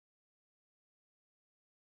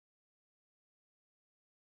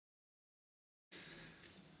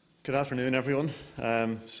Good afternoon, everyone.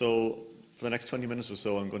 So for the next 20 minutes or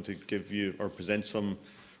so, I'm going to give you or present some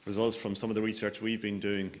results from some of the research we've been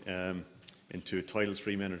doing into tidal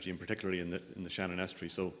stream energy, and particularly in the Shannon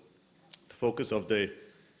Estuary. So the focus of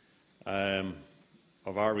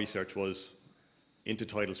our research was into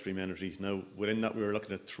tidal stream energy. Now, within that, we were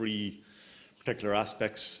looking at three particular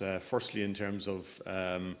aspects. Firstly, in terms of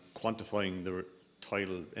quantifying the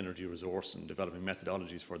tidal energy resource and developing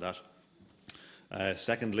methodologies for that.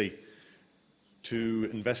 Secondly, to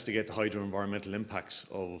investigate the hydro-environmental impacts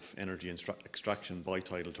of energy extraction by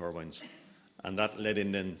tidal turbines. And that led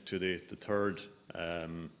in then to the third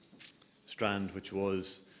strand, which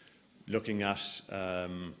was looking at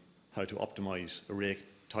how to optimise array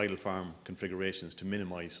tidal farm configurations to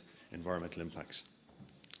minimise environmental impacts.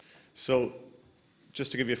 So,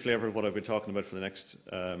 just to give you a flavour of what I've been talking about for the next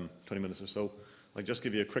 20 minutes or so, I'll just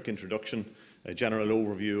give you a quick introduction, a general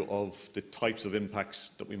overview of the types of impacts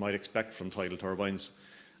that we might expect from tidal turbines,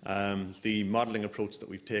 the modelling approach that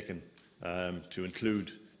we've taken to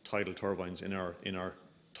include tidal turbines in our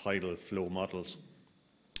tidal flow models,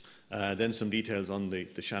 then some details on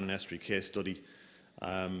the Shannon Estuary case study,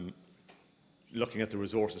 looking at the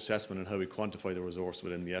resource assessment and how we quantify the resource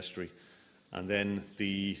within the estuary, and then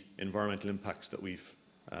the environmental impacts that we've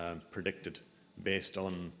predicted based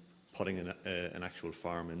on putting an actual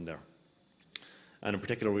farm in there. And in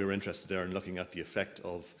particular, we were interested there in looking at the effect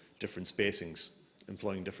of different spacings,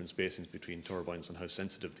 employing different spacings between turbines and how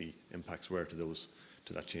sensitive the impacts were to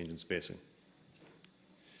that change in spacing.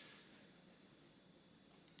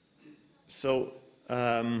 So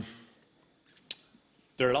there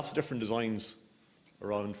are lots of different designs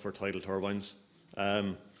around for tidal turbines.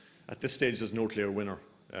 At this stage, there's no clear winner.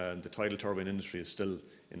 The tidal turbine industry is still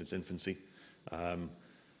in its infancy.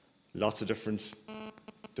 Lots of different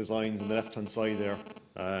designs on the left-hand side there.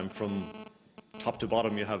 From top to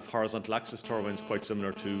bottom, you have horizontal axis turbines, quite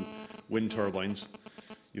similar to wind turbines.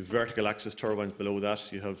 You have vertical axis turbines below that.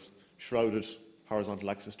 You have shrouded horizontal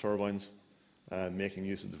axis turbines, making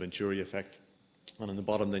use of the Venturi effect. And on the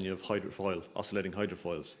bottom, then you have hydrofoil, oscillating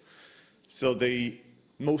hydrofoils. So the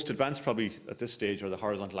most advanced, probably at this stage, are the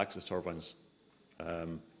horizontal axis turbines,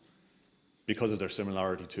 because of their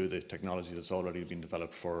similarity to the technology that's already been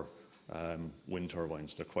developed for wind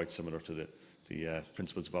turbines. They're quite similar to the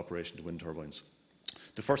principles of operation to wind turbines.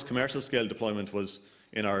 The first commercial scale deployment was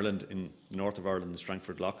in Ireland, in the north of Ireland, in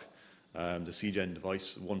Strangford Lough, the CGen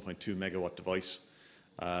device, 1.2 megawatt device,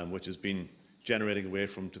 which has been generating away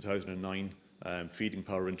from 2009, feeding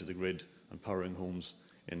power into the grid and powering homes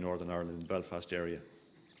in Northern Ireland, in the Belfast area.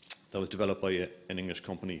 That was developed by an English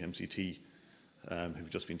company, MCT, who've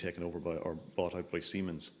just been taken over by or bought out by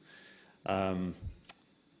Siemens.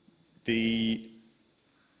 The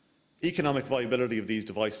economic viability of these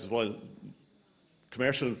devices, while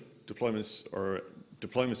commercial deployments or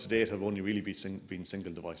deployments to date have only really been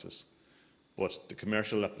single devices, but the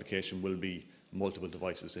commercial application will be multiple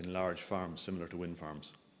devices in large farms similar to wind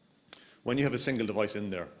farms. When you have a single device in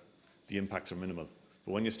there, the impacts are minimal.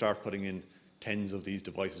 But when you start putting in tens of these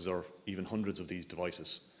devices or even hundreds of these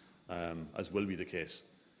devices, as will be the case,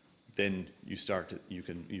 then you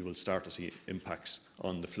will start to see impacts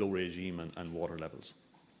on the flow regime and water levels.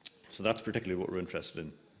 So that's particularly what we're interested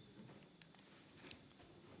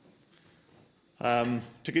in.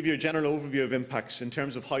 To give you a general overview of impacts, in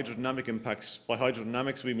terms of hydrodynamic impacts, by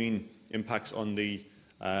hydrodynamics we mean impacts on the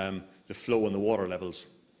flow and the water levels.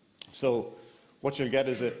 So what you'll get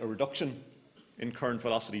is a reduction in current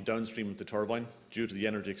velocity downstream of the turbine due to the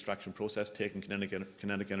energy extraction process, taking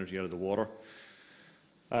kinetic energy out of the water.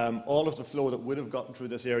 All of the flow that would have gotten through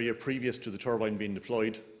this area previous to the turbine being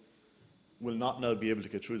deployed will not now be able to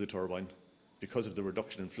get through the turbine because of the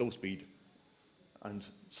reduction in flow speed, and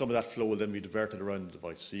some of that flow will then be diverted around the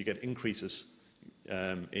device. So you get increases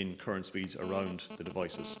in current speeds around the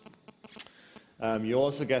devices. You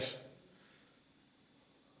also get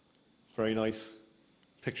very nice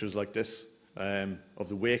pictures like this of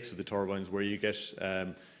the wakes of the turbines, where you get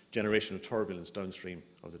generation of turbulence downstream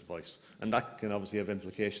of the device. And that can obviously have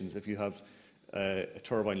implications if you have a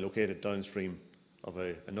turbine located downstream of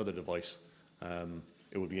another device.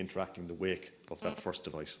 It will be interacting the wake of that first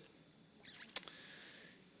device.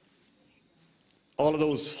 All of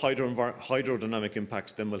those hydrodynamic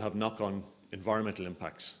impacts then will have knock-on environmental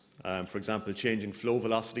impacts. For example, changing flow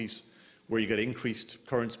velocities. Where you get increased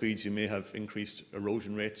current speeds, you may have increased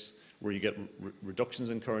erosion rates. Where you get reductions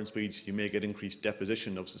in current speeds, you may get increased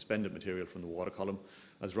deposition of suspended material from the water column.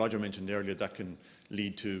 As Roger mentioned earlier, that can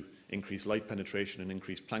lead to increased light penetration and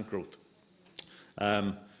increased plant growth.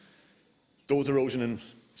 Those erosion and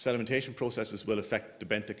sedimentation processes will affect the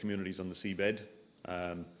benthic communities on the seabed.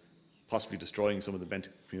 possibly destroying some of the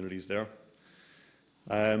benthic communities there.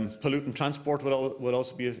 Pollutant transport would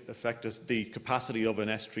also be affected. The capacity of an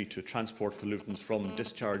estuary to transport pollutants from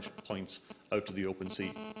discharge points out to the open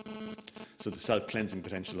sea. So the self-cleansing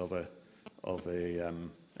potential of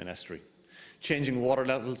an estuary. Changing water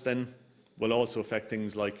levels then will also affect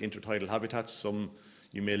things like intertidal habitats.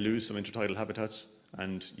 You may lose some intertidal habitats,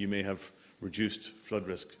 and you may have reduced flood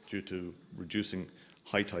risk due to reducing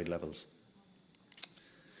high tide levels.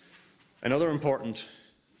 Another important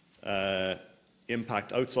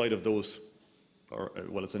impact outside of those,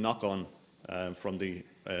 well, it's a knock-on from the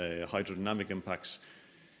hydrodynamic impacts,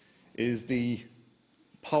 is the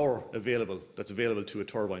power that's available to a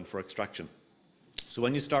turbine for extraction. So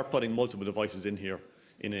when you start putting multiple devices in here,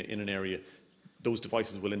 in an area, those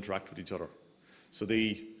devices will interact with each other. So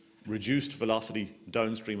the reduced velocity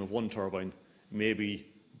downstream of one turbine may be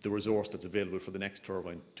the resource that's available for the next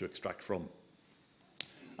turbine to extract from.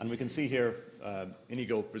 And we can see here,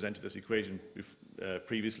 Inigo presented this equation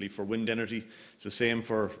previously for wind energy. It's the same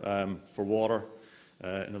for water,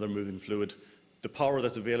 another moving fluid. The power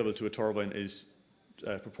that's available to a turbine is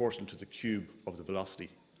proportional to the cube of the velocity.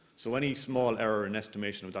 So any small error in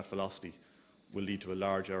estimation of that velocity will lead to a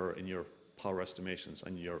large error in your power estimations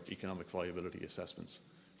and your economic viability assessments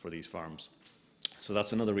for these farms. So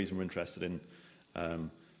that's another reason we're interested in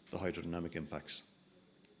the hydrodynamic impacts.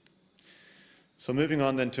 So moving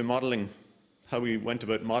on then to modelling, how we went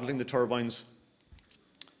about modelling the turbines.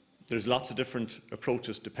 There's lots of different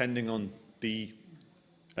approaches depending on the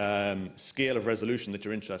scale of resolution that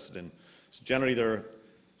you're interested in. So generally there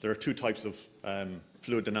are two types of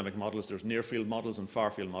fluid dynamic models. There's near-field models and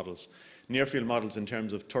far-field models. Near-field models in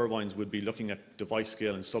terms of turbines would be looking at device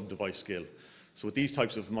scale and sub-device scale. So with these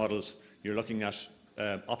types of models, you're looking at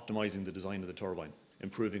optimising the design of the turbine,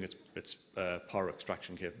 improving its power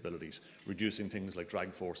extraction capabilities, reducing things like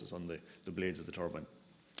drag forces on the blades of the turbine.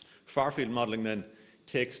 Far-field modelling then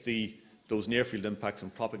takes those near-field impacts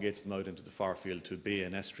and propagates them out into the far field to bay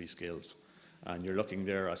and estuary scales. And you're looking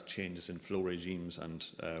there at changes in flow regimes and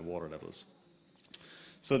water levels.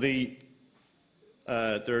 So there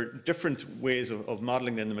are different ways of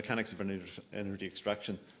modelling then the mechanics of energy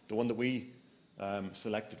extraction. The one that we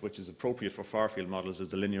selected, which is appropriate for far-field models, is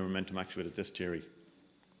the linear momentum actuated disk theory,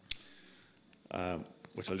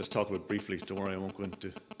 which I'll just talk about briefly. Don't worry, I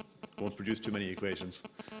won't produce too many equations.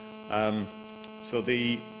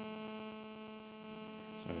 Sorry,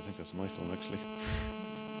 I think that's my phone actually.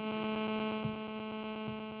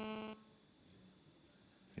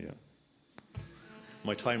 Yeah.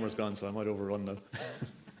 My timer's gone, so I might overrun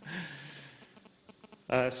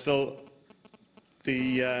now. So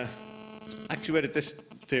the actuated disk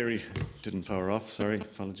theory didn't power off, sorry,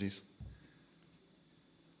 apologies.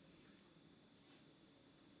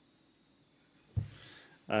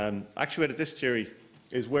 Actuated disk theory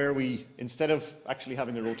is where we, instead of actually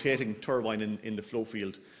having a rotating turbine in the flow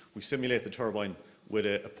field, we simulate the turbine with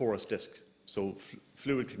a porous disc. So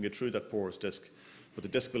fluid can get through that porous disc, but the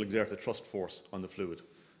disc will exert a thrust force on the fluid.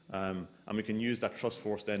 And we can use that thrust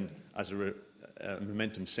force then as a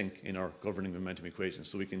momentum sink in our governing momentum equation,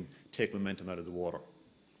 so we can take momentum out of the water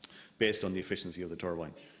based on the efficiency of the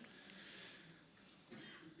turbine.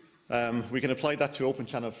 We can apply that to open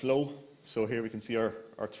channel flow. So here we can see our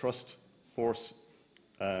thrust force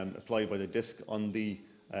applied by the disc on the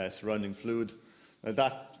surrounding fluid.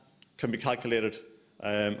 That can be calculated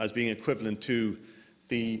as being equivalent to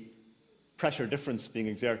the pressure difference being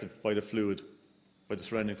exerted by the fluid, by the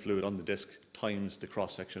surrounding fluid on the disc, times the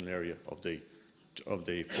cross-sectional area of the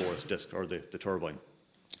porous disc or the turbine.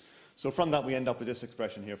 So from that we end up with this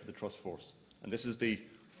expression here for the thrust force, and this is the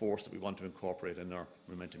force that we want to incorporate in our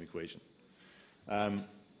momentum equation.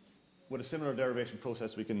 With a similar derivation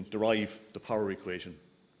process, we can derive the power equation.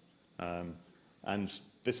 And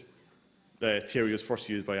this theory was first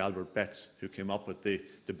used by Albert Betz, who came up with the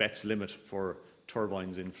Betz limit for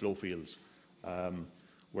turbines in flow fields,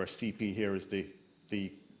 where Cp here is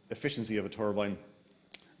the efficiency of a turbine.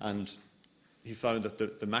 And he found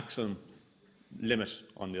that the maximum limit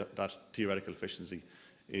on that theoretical efficiency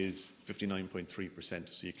is 59.3%.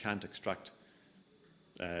 So you can't extract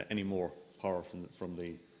any more power from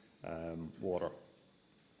the water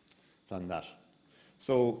than that.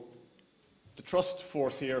 So the thrust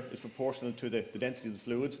force here is proportional to the density of the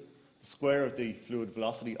fluid, the square of the fluid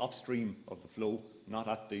velocity upstream of the flow, not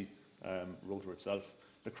at the rotor itself,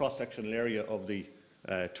 the cross-sectional area of the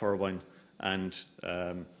turbine, and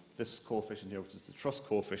this coefficient here, which is the thrust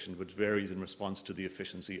coefficient, which varies in response to the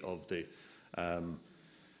efficiency of the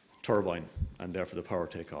turbine and therefore the power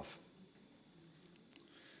takeoff.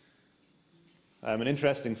 An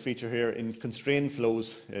interesting feature here in constrained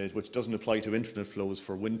flows, which doesn't apply to infinite flows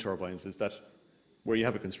for wind turbines, is that where you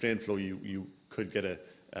have a constrained flow, you could get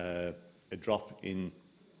a drop in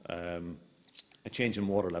a change in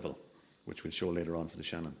water level, which we'll show later on for the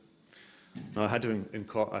Shannon. Now, I had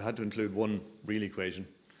to include one real equation.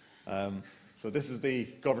 So this is the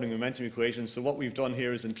governing momentum equation. So what we've done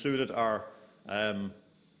here is included our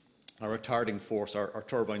retarding force, our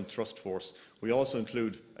turbine thrust force. We also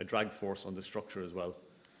include a drag force on the structure as well.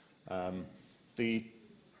 The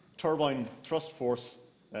turbine thrust force,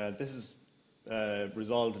 this is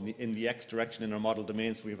resolved in the x direction in our model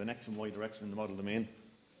domain. So we have an x and y direction in the model domain.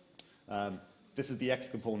 This is the x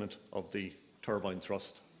component of the turbine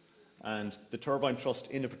thrust. And the turbine thrust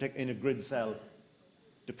in a grid cell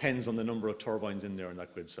depends on the number of turbines in there in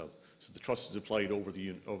that grid cell. So the thrust is applied over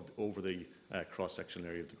the cross-sectional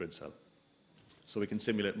area of the grid cell. So we can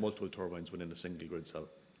simulate multiple turbines within a single grid cell.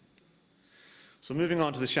 So moving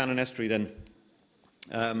on to the Shannon estuary then.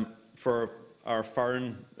 For our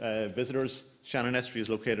foreign visitors, Shannon estuary is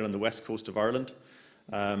located on the west coast of Ireland.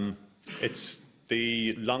 It's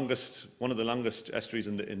the longest, one of the longest estuaries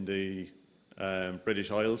in the British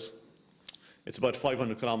Isles. It's about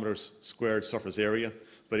 500 kilometres squared surface area,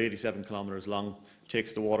 about 87 kilometres long,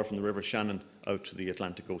 takes the water from the River Shannon out to the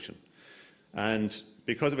Atlantic Ocean. And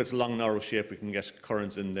because of its long, narrow shape, we can get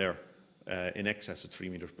currents in there in excess of 3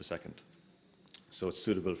 metres per second. So it's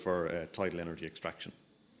suitable for tidal energy extraction.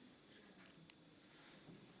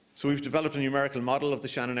 So we've developed a numerical model of the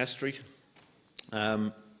Shannon estuary.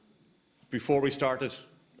 Before we started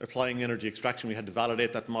applying energy extraction, we had to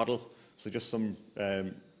validate that model. So just some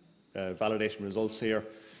validation results here,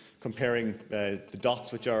 comparing the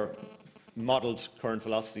dots, which are modelled current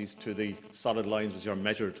velocities, to the solid lines, which are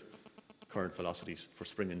measured current velocities for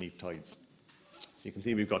spring and neap tides. So you can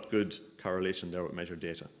see we've got good correlation there with measured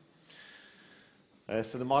data.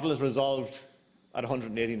 So the model is resolved at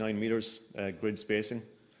 189 metres grid spacing,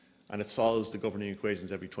 and it solves the governing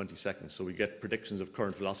equations every 20 seconds. So we get predictions of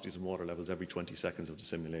current velocities and water levels every 20 seconds of the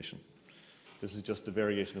simulation. This is just the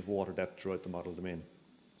variation of water depth throughout the model domain.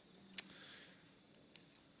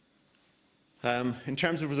 In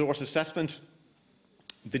terms of resource assessment,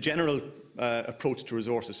 the general approach to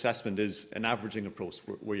resource assessment is an averaging approach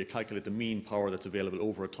where you calculate the mean power that's available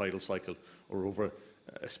over a tidal cycle or over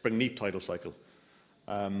a spring-neap tidal cycle,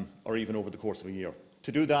 or even over the course of a year.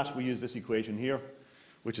 To do that, we use this equation here,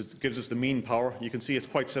 which gives us the mean power. You can see it's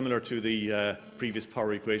quite similar to the previous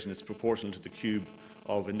power equation. It's proportional to the cube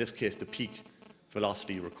of, in this case, the peak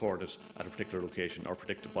velocity recorded at a particular location or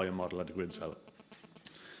predicted by a model at a grid cell.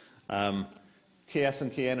 Ks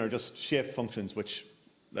and Kn are just shape functions which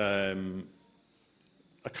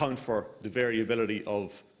account for the variability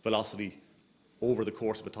of velocity over the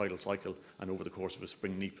course of a tidal cycle and over the course of a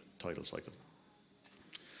spring-neap tidal cycle.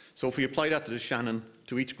 So if we apply that to the Shannon,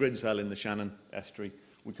 to each grid cell in the Shannon estuary,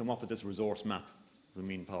 we come up with this resource map of the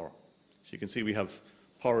mean power. So you can see we have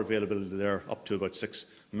power availability there up to about 6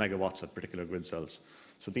 megawatts at particular grid cells.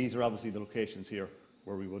 So these are obviously the locations here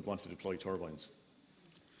where we would want to deploy turbines.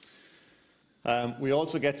 We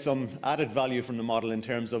also get some added value from the model in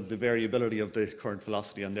terms of the variability of the current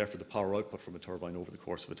velocity and therefore the power output from a turbine over the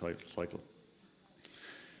course of a tidal cycle.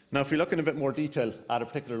 Now, if we look in a bit more detail at a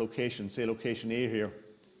particular location, say location A here,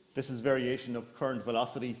 this is variation of current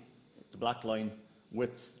velocity, the black line,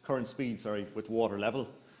 with current speed, with water level.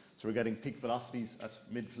 So we're getting peak velocities at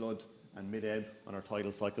mid-flood and mid-ebb on our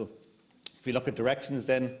tidal cycle. If we look at directions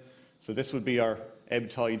then, so this would be our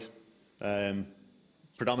ebb tide,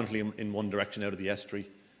 predominantly in one direction out of the estuary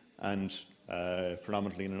and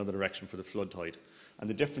predominantly in another direction for the flood tide. And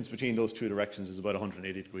the difference between those two directions is about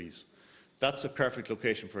 180 degrees. That's a perfect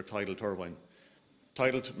location for a tidal turbine.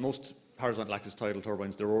 Most horizontal axis tidal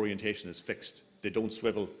turbines, their orientation is fixed. They don't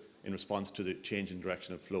swivel in response to the change in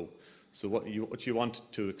direction of flow. So what you want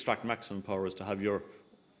to extract maximum power is to have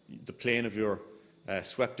the plane of your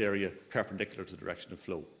swept area perpendicular to the direction of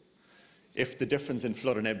flow. If the difference in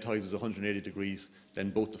flood and ebb tides is 180 degrees,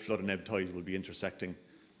 then both the flood and ebb tides will be intersecting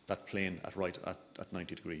that plane at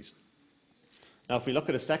 90 degrees. Now, if we look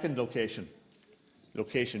at a second location,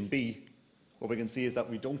 location B, what we can see is that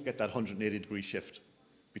we don't get that 180 degree shift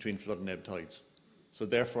between flood and ebb tides. So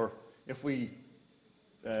therefore, if we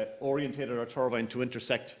orientated our turbine to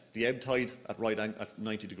intersect the ebb tide at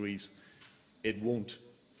 90 degrees, it won't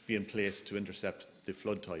be in place to intercept the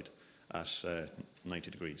flood tide at 90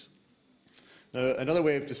 degrees. Now, another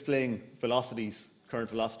way of displaying velocities, current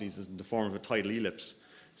velocities, is in the form of a tidal ellipse.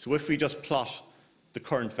 So if we just plot the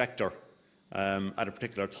current vector at a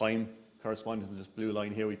particular time, corresponding to this blue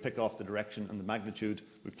line here, we pick off the direction and the magnitude,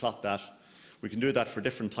 we plot that. We can do that for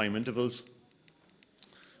different time intervals.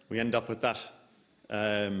 we end up with that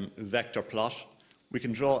vector plot. We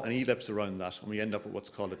can draw an ellipse around that, and we end up with what's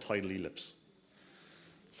called a tidal ellipse.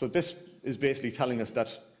 So this is basically telling us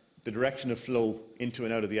that the direction of flow into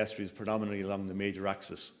and out of the estuary is predominantly along the major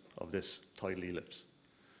axis of this tidal ellipse.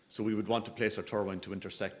 So we would want to place our turbine to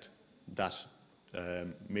intersect that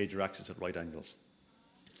major axis at right angles.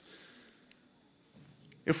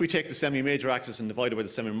 If we take the semi-major axis and divide it by the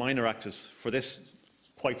semi-minor axis, for this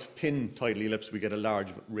quite thin tidal ellipse, we get a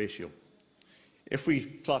large ratio. If we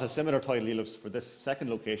plot a similar tidal ellipse for this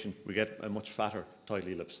second location, we get a much fatter tidal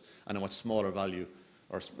ellipse and a much smaller value,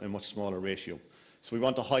 or a much smaller ratio. So we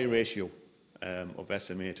want a high ratio of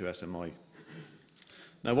SMA to SMI.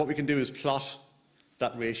 Now what we can do is plot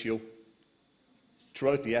that ratio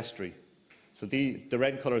throughout the estuary. So the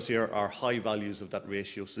red colours here are high values of that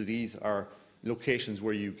ratio. So these are locations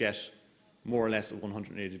where you get more or less a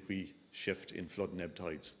 180-degree shift in flood and ebb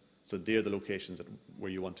tides. So they're the locations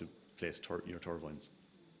where you want to place your turbines.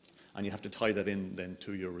 And you have to tie that in then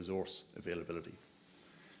to your resource availability.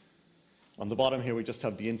 On the bottom here, we just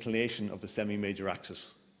have the inclination of the semi-major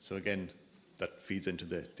axis. So again, that feeds into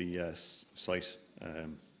the site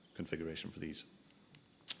configuration for these.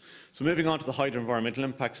 So moving on to the hydro-environmental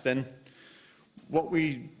impacts then. What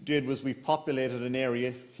we did was we populated an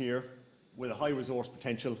area here with a high resource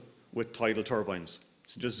potential with tidal turbines.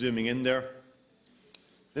 So just zooming in there.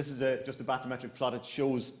 This is just a bathymetric plot. It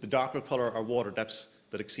shows the darker colour are water depths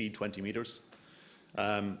that exceed 20 metres.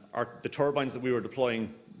 The turbines that we were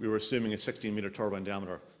deploying, we were assuming a 16-metre turbine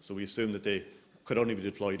diameter. So we assumed that they could only be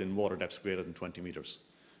deployed in water depths greater than 20 metres.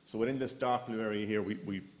 So within this dark blue area here,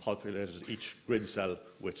 we populated each grid cell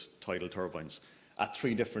with tidal turbines at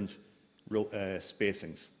 3 different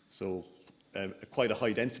spacings. So quite a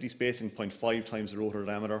high density spacing, 0.5 times the rotor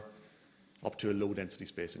diameter, up to a low density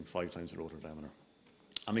spacing, 5 times the rotor diameter.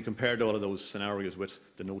 And we compared all of those scenarios with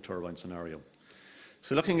the no turbine scenario.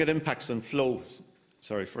 So looking at impacts on flow,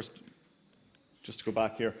 first, just to go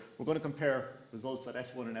back here, we're going to compare results at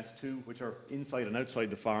S1 and S2, which are inside and outside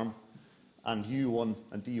the farm, and U1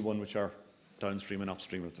 and D1, which are downstream and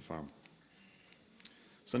upstream of the farm.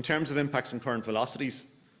 So in terms of impacts on current velocities,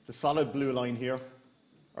 the solid blue line here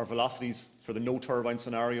are velocities for the no turbine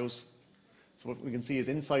scenarios. So what we can see is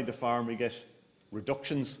inside the farm we get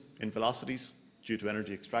reductions in velocities due to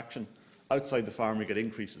energy extraction. Outside the farm we get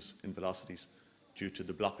increases in velocities due to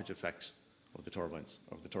the blockage effects of the turbines,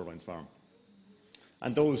 of the turbine farm.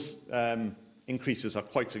 And those increases are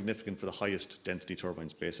quite significant for the highest density turbine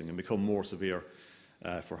spacing and become more severe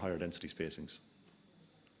for higher density spacings.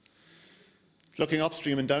 Looking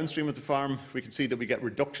upstream and downstream of the farm, we can see that we get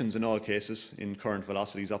reductions in all cases in current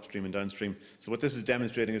velocities upstream and downstream. So what this is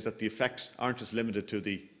demonstrating is that the effects aren't just limited to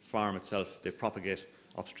the farm itself, they propagate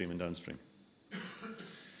upstream and downstream.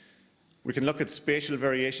 We can look at spatial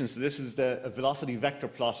variations. So this is a velocity vector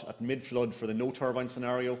plot at mid-flood for the no turbine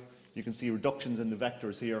scenario. You can see reductions in the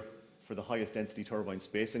vectors here for the highest density turbine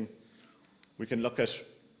spacing. We can look at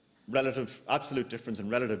absolute difference and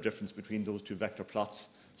relative difference between those 2 vector plots.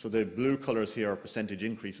 So the blue colours here are percentage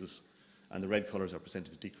increases and the red colours are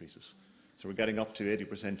percentage decreases. So we're getting up to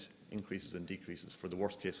 80% increases and decreases for the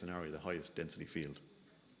worst case scenario, the highest density field.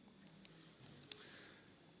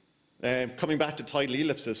 Coming back to tidal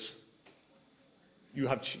ellipses,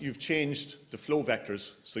 you've changed the flow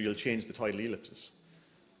vectors, so you'll change the tidal ellipses.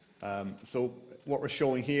 So what we're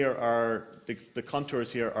showing here are the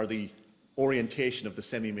contours here are the orientation of the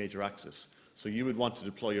semi-major axis. So you would want to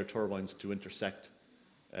deploy your turbines to intersect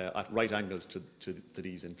at right angles to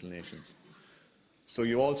these inclinations. So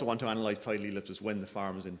you also want to analyse tidal ellipses when the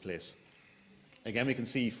farm is in place. Again, we can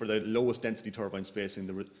see for the lowest density turbine spacing,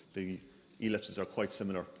 the ellipses are quite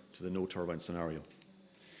similar to the no turbine scenario.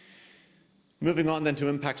 Moving on then to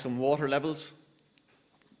impacts on water levels,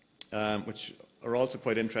 which are also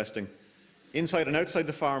quite interesting. Inside and outside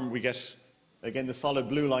the farm, we get, again, the solid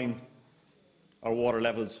blue line are water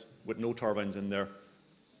levels with no turbines in there.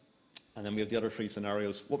 And then we have the other 3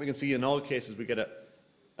 scenarios. What we can see in all cases, we get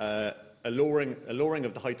a lowering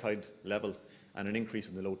of the high tide level and an increase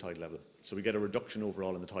in the low tide level. So we get a reduction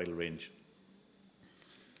overall in the tidal range.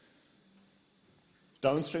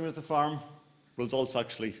 Downstream of the farm, results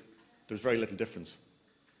actually, there's very little difference.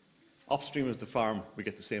 Upstream of the farm, we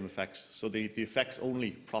get the same effects. So the effects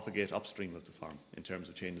only propagate upstream of the farm in terms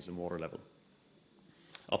of changes in water level,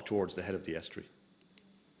 up towards the head of the estuary.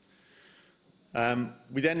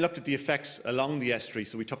 We then looked at the effects along the estuary.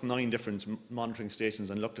 So we took 9 different monitoring stations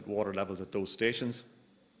and looked at water levels at those stations.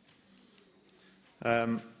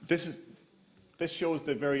 The this shows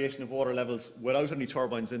the variation of water levels without any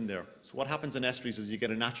turbines in there. So what happens in estuaries is you get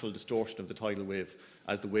a natural distortion of the tidal wave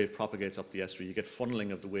as the wave propagates up the estuary. You get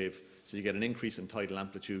funneling of the wave, so you get an increase in tidal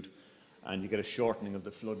amplitude, and you get a shortening of the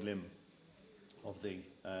flood limb of the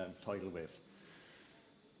tidal wave.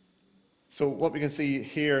 So what we can see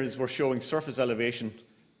here is we're showing surface elevation.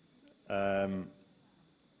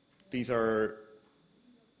 These are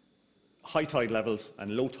high tide levels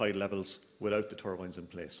and low tide levels without the turbines in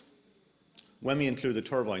place. When we include the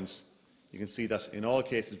turbines, you can see that in all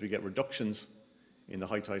cases we get reductions in the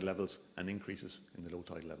high tide levels and increases in the low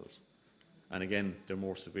tide levels. And again, they're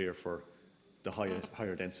more severe for the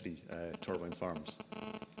higher density turbine farms.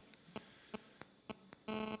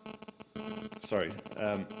 Sorry.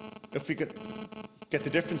 If we get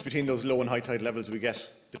the difference between those low and high tide levels, we get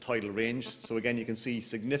the tidal range. So again, you can see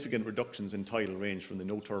significant reductions in tidal range from the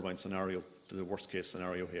no turbine scenario to the worst case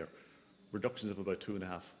scenario here. Reductions of about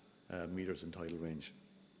 2.5 metres in tidal range.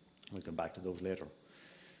 We'll come back to those later.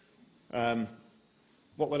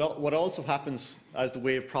 What also happens as the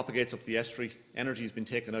wave propagates up the estuary, energy has been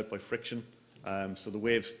taken out by friction, so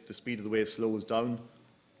the speed of the wave slows down.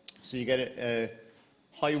 So you get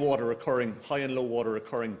high and low water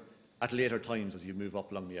occurring at later times as you move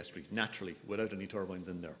up along the estuary, naturally, without any turbines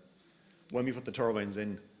in there. When we put the turbines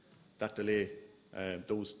in, that delay,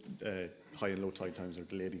 those high and low tide times are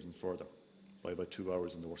delayed even further by about 2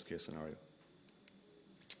 hours in the worst case scenario.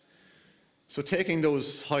 So taking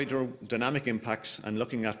those hydrodynamic impacts and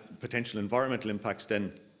looking at potential environmental impacts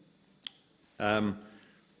then,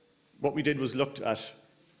 what we did was looked at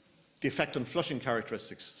the effect on flushing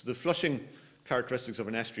characteristics. So the flushing characteristics of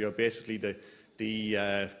an estuary are basically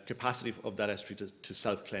the capacity of that estuary to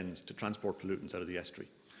self-cleanse, to transport pollutants out of the estuary.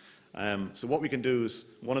 So what we can do is,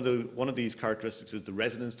 one of these characteristics is the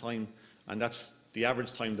residence time, and that's the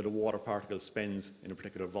average time that a water particle spends in a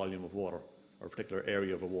particular volume of water, or a particular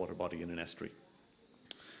area of a water body in an estuary.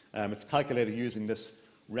 It's calculated using this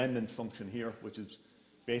remnant function here, which is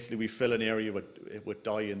basically we fill an area with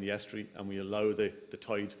dye in the estuary, and we allow the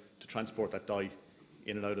tide to transport that dye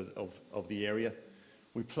in and out of the area.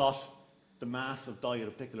 We plot the mass of dye at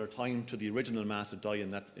a particular time to the original mass of dye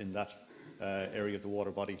in that area of the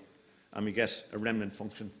water body, and we get a remnant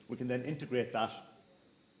function. We can then integrate that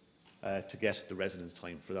to get the residence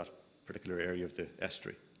time for that particular area of the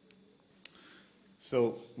estuary.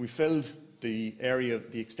 So we filled the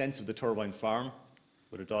extent of the turbine farm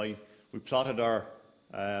with a dye. We plotted our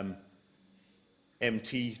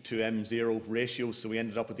MT to M0 ratios, so we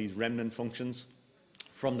ended up with these remnant functions.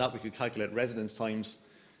 From that we could calculate residence times,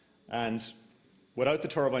 and without the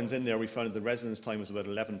turbines in there we found that the residence time was about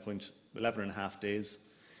 11.5 days.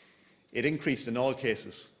 It increased in all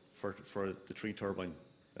cases for the 3 turbine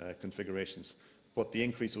configurations, but the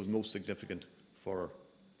increase was most significant for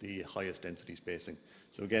the highest density spacing.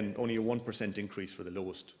 So again, only a 1% increase for the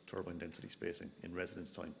lowest turbine density spacing in residence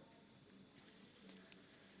time.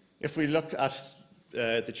 If we look at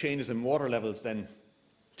the changes in water levels then,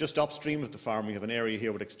 just upstream of the farm we have an area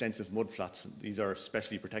here with extensive mudflats. These are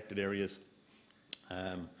specially protected areas.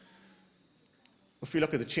 If we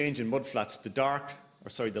look at the change in mudflats,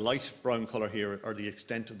 the light brown colour here are the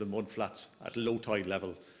extent of the mudflats at low tide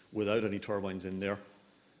level without any turbines in there.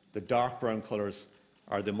 The dark brown colours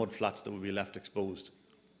are the mudflats that will be left exposed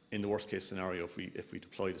in the worst case scenario if we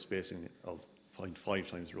deploy the spacing of 0.5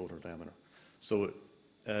 times the rotor diameter. So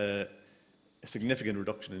a significant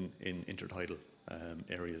reduction in intertidal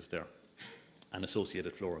areas there and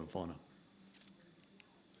associated flora and fauna.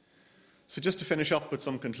 So just to finish up with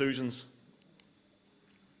some conclusions,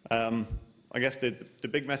 I guess the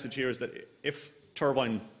big message here is that if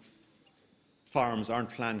turbine farms aren't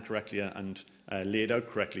planned correctly and laid out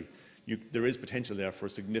correctly, there is potential there for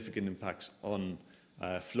significant impacts on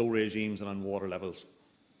flow regimes and on water levels,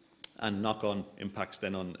 and knock-on impacts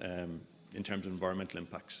then on in terms of environmental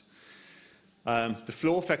impacts. The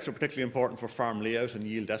flow effects are particularly important for farm layout and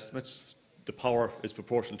yield estimates. The power is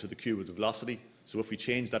proportional to the cube of the velocity, so if we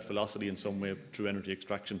change that velocity in some way through energy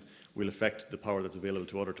extraction, we'll affect the power that's available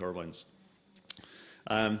to other turbines.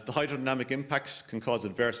 The hydrodynamic impacts can cause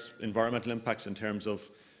adverse environmental impacts in terms of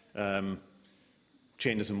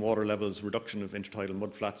changes in water levels, reduction of intertidal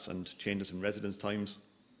mudflats, and changes in residence times.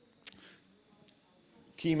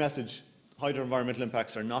 Key message: hydro-environmental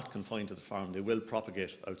impacts are not confined to the farm. They will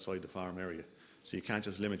propagate outside the farm area, so you can't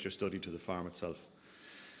just limit your study to the farm itself.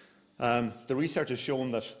 The research has shown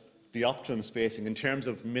that the optimum spacing in terms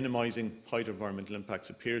of minimising hydro-environmental impacts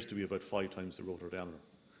appears to be about 5 times the rotor diameter,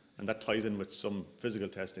 and that ties in with some physical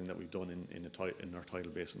testing that we've done in our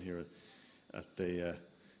tidal basin here at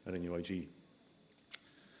NUIG.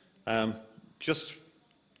 Just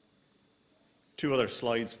two other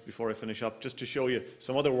slides before I finish up, just to show you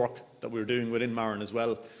some other work that we're doing within Marron as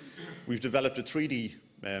well. We've developed a 3D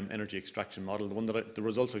energy extraction model. The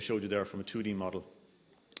results I showed you there are from a 2D model.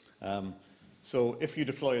 So if you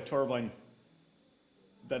deploy a turbine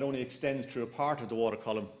that only extends through a part of the water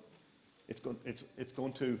column, it's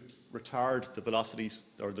going to retard the velocities,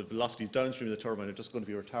 or the velocities downstream of the turbine are just going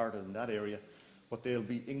to be retarded in that area, but they'll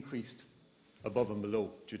be increased above and below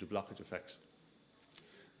due to blockage effects.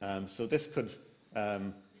 So this could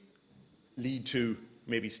lead to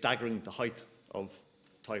maybe staggering the height of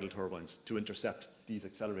tidal turbines to intercept these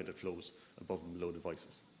accelerated flows above and below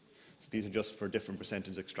devices. So these are just for different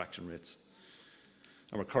percentage extraction rates.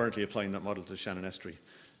 And we're currently applying that model to the Shannon Estuary.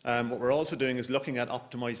 What we're also doing is looking at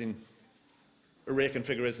optimizing array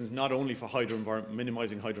configurations not only for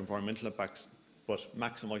minimizing hydro-environmental impacts, but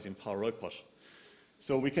maximizing power output.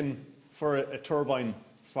 So we can, for a turbine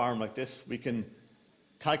farm like this, we can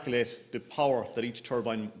calculate the power that each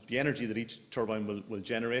turbine, the energy that each turbine will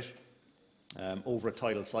generate over a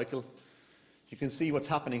tidal cycle. You can see what's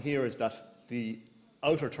happening here is that the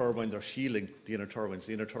outer turbines are shielding the inner turbines.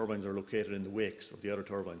 The inner turbines are located in the wakes of the outer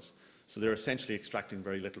turbines. So they're essentially extracting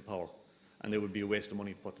very little power, and it would be a waste of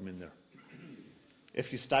money to put them in there.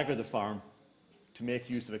 If you stagger the farm to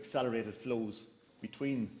make use of accelerated flows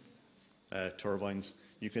between turbines,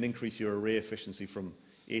 you can increase your array efficiency from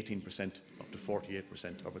 18% up to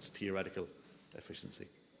 48% of its theoretical efficiency.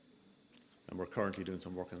 And we're currently doing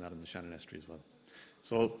some work on that in the Shannon Estuary as well.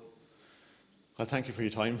 So I'll thank you for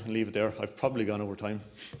your time and leave it there. I've probably gone over time.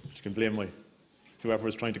 You can blame whoever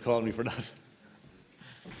was trying to call me for that.